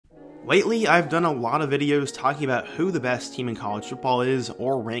Lately, I've done a lot of videos talking about who the best team in college football is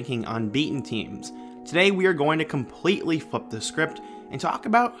or ranking unbeaten teams. Today, we are going to completely flip the script and talk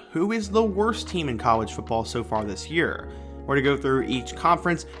about who is the worst team in college football so far this year. We're going to go through each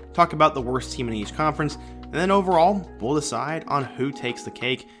conference, talk about the worst team in each conference, and then overall, we'll decide on who takes the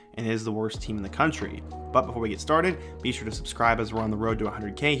cake and is the worst team in the country. But before we get started, be sure to subscribe as we're on the road to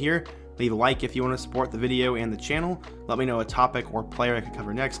 100K here. Leave a like if you want to support the video and the channel. Let me know a topic or player I could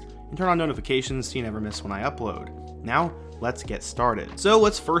cover next, and turn on notifications so you never miss when I upload. Now, let's get started. So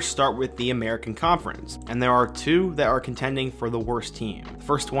let's first start with the American Conference, and there are two that are contending for the worst team. The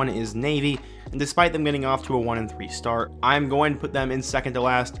first one is Navy, and despite them getting off to a 1-3 start, I'm going to put them in second to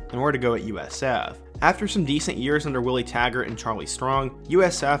last, and we're to go at USF. After some decent years under Willie Taggart and Charlie Strong,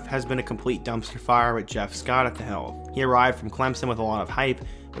 USF has been a complete dumpster fire with Jeff Scott at the helm. He arrived from Clemson with a lot of hype,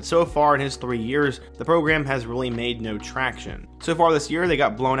 but so far in his 3 years, the program has really made no traction. So far this year, they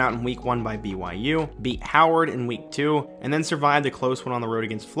got blown out in week 1 by BYU, beat Howard in week 2, and then survived a close one on the road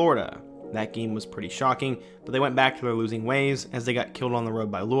against Florida. That game was pretty shocking, but they went back to their losing ways as they got killed on the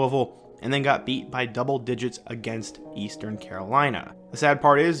road by Louisville, and then got beat by double digits against Eastern Carolina. The sad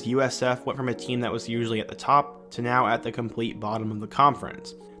part is USF went from a team that was usually at the top to now at the complete bottom of the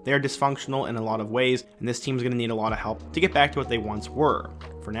conference. They are dysfunctional in a lot of ways, and this team is going to need a lot of help to get back to what they once were.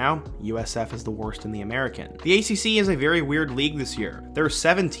 For now, USF is the worst in the American. The ACC is a very weird league this year. There are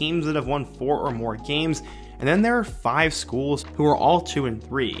 7 teams that have won 4 or more games, and then there are 5 schools who are all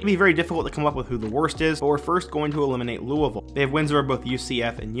 2-3. It'd be very difficult to come up with who the worst is, but we're first going to eliminate Louisville. They have wins over both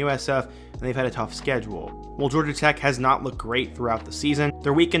UCF and USF, and they've had a tough schedule. While Georgia Tech has not looked great throughout the season,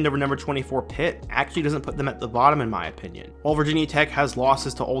 their weekend over number 24 Pitt actually doesn't put them at the bottom in my opinion. While Virginia Tech has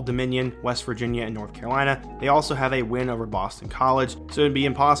losses to Old Dominion, West Virginia, and North Carolina, they also have a win over Boston College, so it'd be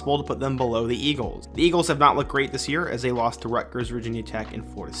impossible to put them below the Eagles. The Eagles have not looked great this year as they lost to Rutgers, Virginia Tech, and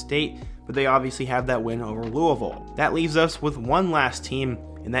Florida State, but they obviously have that win over Louisville. That leaves us with one last team,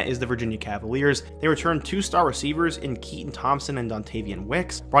 and that is the Virginia Cavaliers. They returned 2-star receivers in Keaton Thompson and Dontavian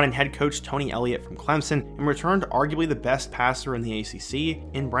Wicks, brought in head coach Tony Elliott from Clemson, and returned arguably the best passer in the ACC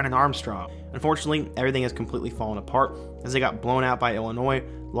in Brennan Armstrong. Unfortunately, everything has completely fallen apart as they got blown out by Illinois,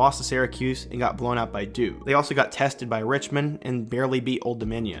 lost to Syracuse, and got blown out by Duke. They also got tested by Richmond and barely beat Old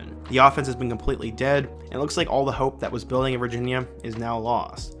Dominion. The offense has been completely dead, and it looks like all the hope that was building in Virginia is now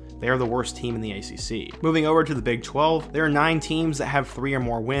lost. They are the worst team in the ACC. Moving over to the Big 12, there are 9 teams that have 3 or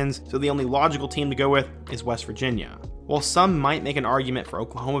more wins, so the only logical team to go with is West Virginia. While some might make an argument for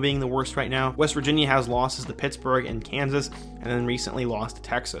Oklahoma being the worst right now, West Virginia has losses to Pittsburgh and Kansas, and then recently lost to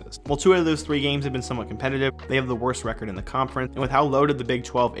Texas. While 2 out of those 3 games have been somewhat competitive, they have the worst record in the conference, and with how loaded the Big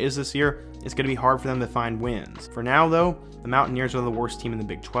 12 is this year, it's going to be hard for them to find wins. For now though, the Mountaineers are the worst team in the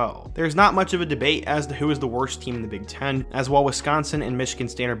Big 12. There's not much of a debate as to who is the worst team in the Big 10, as while Wisconsin and Michigan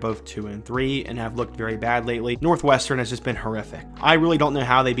State are both 2-3 and have looked very bad lately, Northwestern has just been horrific. I really don't know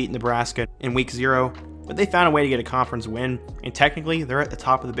how they beat Nebraska in week 0, but they found a way to get a conference win, and technically they're at the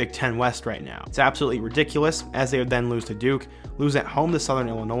top of the Big 10 West right now. It's absolutely ridiculous, as they would then lose to Duke, lose at home to Southern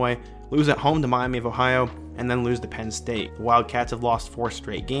Illinois, lose at home to Miami of Ohio, and then lose to Penn State. The Wildcats have lost 4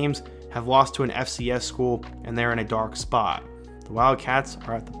 straight games, have lost to an FCS school, and they're in a dark spot. The Wildcats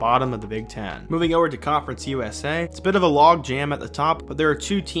are at the bottom of the Big 10. Moving over to Conference USA, it's a bit of a log jam at the top, but there are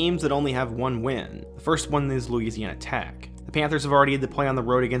 2 teams that only have 1 win. The first one is Louisiana Tech. The Panthers have already had to play on the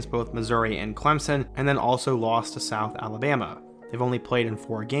road against both Missouri and Clemson, and then also lost to South Alabama. They've only played in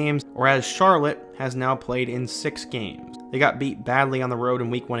 4 games, whereas Charlotte has now played in 6 games. They got beat badly on the road in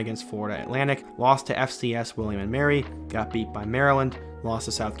week 1 against Florida Atlantic, lost to FCS William & Mary, got beat by Maryland, lost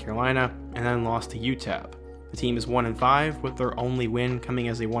to South Carolina, and then lost to UTEP. The team is 1-5, with their only win coming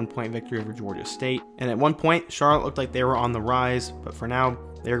as a 1-point victory over Georgia State. And at one point, Charlotte looked like they were on the rise, but for now,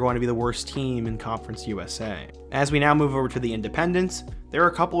 they are going to be the worst team in Conference USA. As we now move over to the independents, there are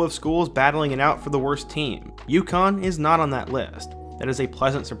a couple of schools battling it out for the worst team. UConn is not on that list. That is a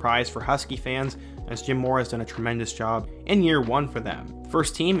pleasant surprise for Husky fans, as Jim Moore has done a tremendous job in year 1 for them. The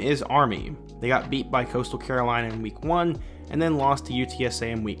first team is Army. They got beat by Coastal Carolina in week 1, and then lost to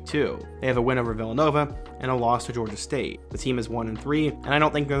UTSA in week 2. They have a win over Villanova and a loss to Georgia State. The team is 1-3, and I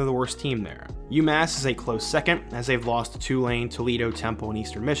don't think they're the worst team there. UMass is a close second, as they've lost to Tulane, Toledo, Temple, and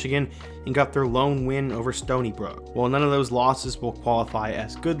Eastern Michigan, and got their lone win over Stony Brook. While none of those losses will qualify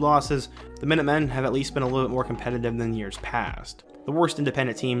as good losses, the Minutemen have at least been a little bit more competitive than years past. The worst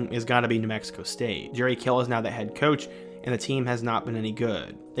independent team is gotta be New Mexico State. Jerry Kill is now the head coach, and the team has not been any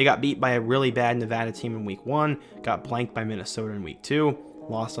good. They got beat by a really bad Nevada team in week 1, got blanked by Minnesota in week 2,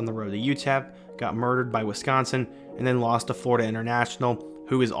 lost on the road to UTEP, got murdered by Wisconsin, and then lost to Florida International,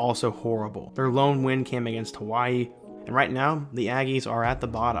 who is also horrible. Their lone win came against Hawaii, and and right now, the Aggies are at the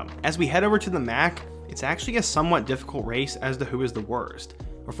bottom. As we head over to the MAC, it's actually a somewhat difficult race as to who is the worst.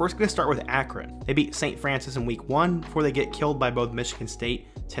 We're first going to start with Akron. They beat St. Francis in week 1 before they get killed by both Michigan State,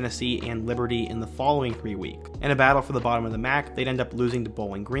 Tennessee, and Liberty in the following 3 weeks. In a battle for the bottom of the MAC, they'd end up losing to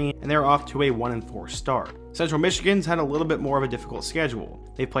Bowling Green, and they're off to a 1-4 start. Central Michigan's had a little bit more of a difficult schedule.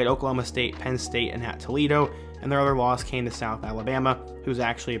 They've played Oklahoma State, Penn State, and at Toledo, and their other loss came to South Alabama, who's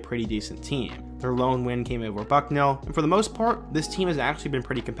actually a pretty decent team. Their lone win came over Bucknell, and for the most part, this team has actually been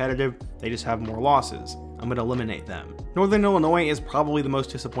pretty competitive. They just have more losses. I'm going to eliminate them. Northern Illinois is probably the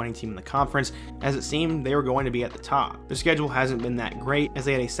most disappointing team in the conference, as it seemed they were going to be at the top. Their schedule hasn't been that great, as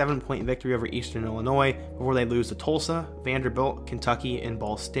they had a 7-point victory over Eastern Illinois before they lose to Tulsa, Vanderbilt, Kentucky, and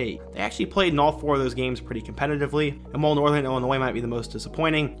Ball State. They actually played in all 4 of those games pretty competitively, and while Northern Illinois might be the most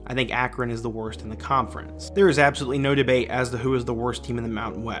disappointing, I think Akron is the worst in the conference. There is absolutely no debate as to who is the worst team in the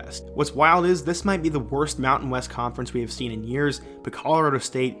Mountain West. What's wild is this might be the worst Mountain West conference we have seen in years, but Colorado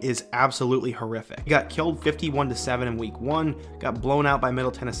State is absolutely horrific. They got killed 51-7 in week 1, got blown out by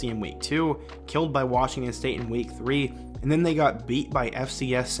Middle Tennessee in week 2, killed by Washington State in week 3, and then they got beat by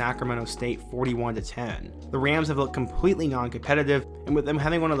FCS Sacramento State 41-10. The Rams have looked completely non-competitive, and with them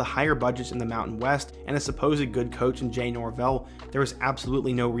having one of the higher budgets in the Mountain West and a supposed good coach in Jay Norvell, there is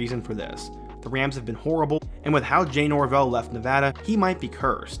absolutely no reason for this. The Rams have been horrible, and with how Jay Norvell left Nevada, he might be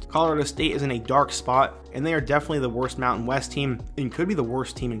cursed. Colorado State is in a dark spot, and they are definitely the worst Mountain West team, and could be the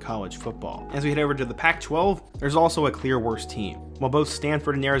worst team in college football. As we head over to the Pac-12, there's also a clear worst team. While both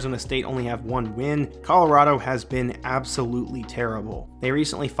Stanford and Arizona State only have 1 win, Colorado has been absolutely terrible. They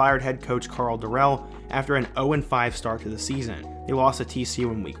recently fired head coach Karl Dorrell after an 0-5 start to the season. They lost to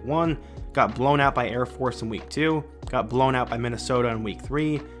TCU in week 1, got blown out by Air Force in week 2, got blown out by Minnesota in week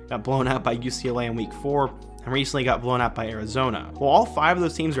 3, got blown out by UCLA in week 4, and recently got blown out by Arizona. While all 5 of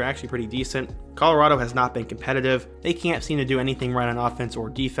those teams are actually pretty decent, Colorado has not been competitive. They can't seem to do anything right on offense or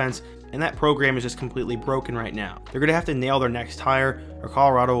defense, and that program is just completely broken right now. They're going to have to nail their next hire, or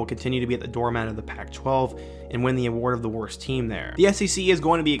Colorado will continue to be at the doormat of the Pac-12 and win the award of the worst team there. The SEC is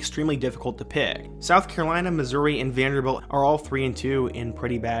going to be extremely difficult to pick. South Carolina, Missouri, and Vanderbilt are all 3-2 and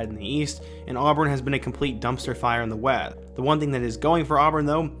pretty bad in the East, and Auburn has been a complete dumpster fire in the West. The one thing that is going for Auburn,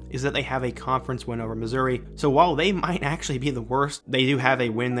 though, is that they have a conference win over Missouri, so while they might actually be the worst, they do have a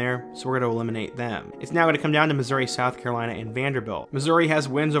win there, so we're going to eliminate them. It's now going to come down to Missouri, South Carolina, and Vanderbilt. Missouri has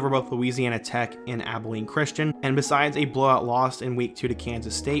wins over both Louisiana Tech and Abilene Christian, and besides a blowout loss in week 2 to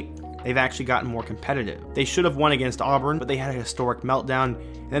Kansas State, they've actually gotten more competitive. They should have won against Auburn, but they had a historic meltdown,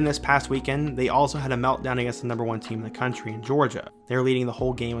 and then this past weekend, they also had a meltdown against the #1 team in the country in Georgia. They're leading the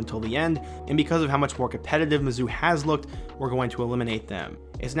whole game until the end, and because of how much more competitive Mizzou has looked, we're going to eliminate them.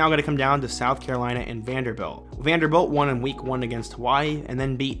 It's now going to come down to South Carolina and Vanderbilt. Vanderbilt won in week 1 against Hawaii, and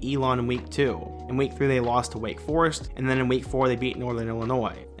then beat Elon in week 2. In week 3, they lost to Wake Forest, and then in week 4, they beat Northern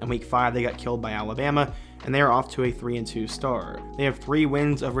Illinois. In week 5, they got killed by Alabama, and they are off to a 3-2 start. They have 3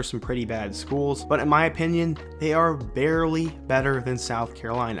 wins over some pretty bad schools, but in my opinion, they are barely better than South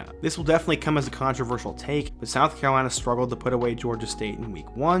Carolina. This will definitely come as a controversial take, but South Carolina struggled to put away Georgia State in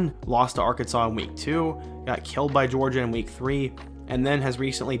week 1, lost to Arkansas in week 2, got killed by Georgia in week 3, and then has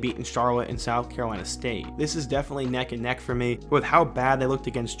recently beaten Charlotte and South Carolina State. This is definitely neck and neck for me, with how bad they looked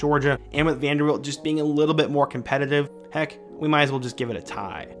against Georgia, and with Vanderbilt just being a little bit more competitive. Heck, we might as well just give it a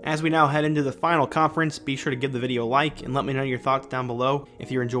tie. As we now head into the final conference, be sure to give the video a like and let me know your thoughts down below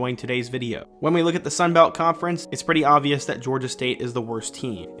if you're enjoying today's video. When we look at the Sun Belt Conference, it's pretty obvious that Georgia State is the worst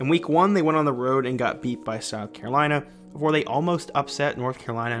team. In week 1, they went on the road and got beat by South Carolina before they almost upset North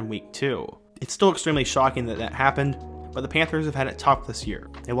Carolina in week 2. It's still extremely shocking that that happened, but the Panthers have had it tough this year.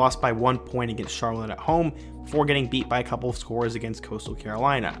 They lost by 1 point against Charlotte at home before getting beat by a couple of scores against Coastal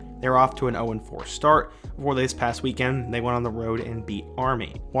Carolina. They're off to an 0-4 start before this past weekend they went on the road and beat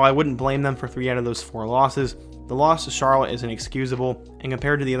Army. While I wouldn't blame them for 3 out of those 4 losses, the loss to Charlotte is inexcusable, and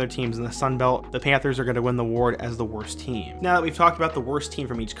compared to the other teams in the Sun Belt, the Panthers are going to win the award as the worst team. Now that we've talked about the worst team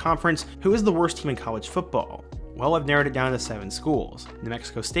from each conference, who is the worst team in college football? Well, I've narrowed it down to 7 schools: New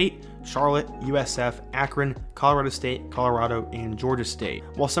Mexico State, Charlotte, USF, Akron, Colorado State, Colorado, and Georgia State.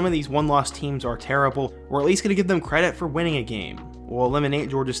 While some of these one-loss teams are terrible, we're at least going to give them credit for winning a game. We'll eliminate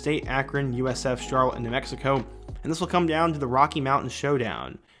Georgia State, Akron, USF, Charlotte, and New Mexico, and this will come down to the Rocky Mountain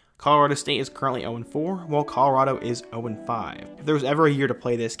Showdown. Colorado State is currently 0-4, while Colorado is 0-5. If there was ever a year to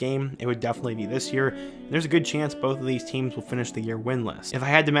play this game, it would definitely be this year, and there's a good chance both of these teams will finish the year winless. If I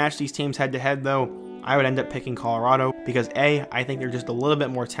had to match these teams head-to-head, though, I would end up picking Colorado because A, I think they're just a little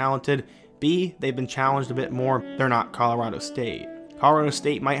bit more talented, B, they've been challenged a bit more, they're not Colorado State. Colorado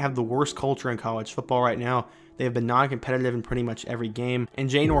State might have the worst culture in college football right now. They have been non-competitive in pretty much every game, and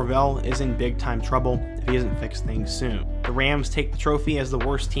Jay Norvell is in big time trouble if he doesn't fix things soon. The Rams take the trophy as the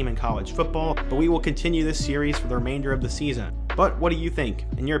worst team in college football, but we will continue this series for the remainder of the season. But what do you think?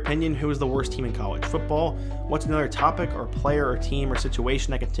 In your opinion, who is the worst team in college football? What's another topic or player or team or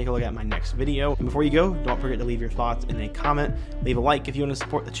situation I can take a look at in my next video? And before you go, don't forget to leave your thoughts in a comment, leave a like if you want to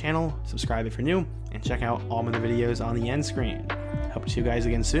support the channel, subscribe if you're new, and check out all my other videos on the end screen. Hope to see you guys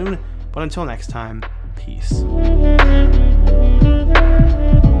again soon, but until next time, peace.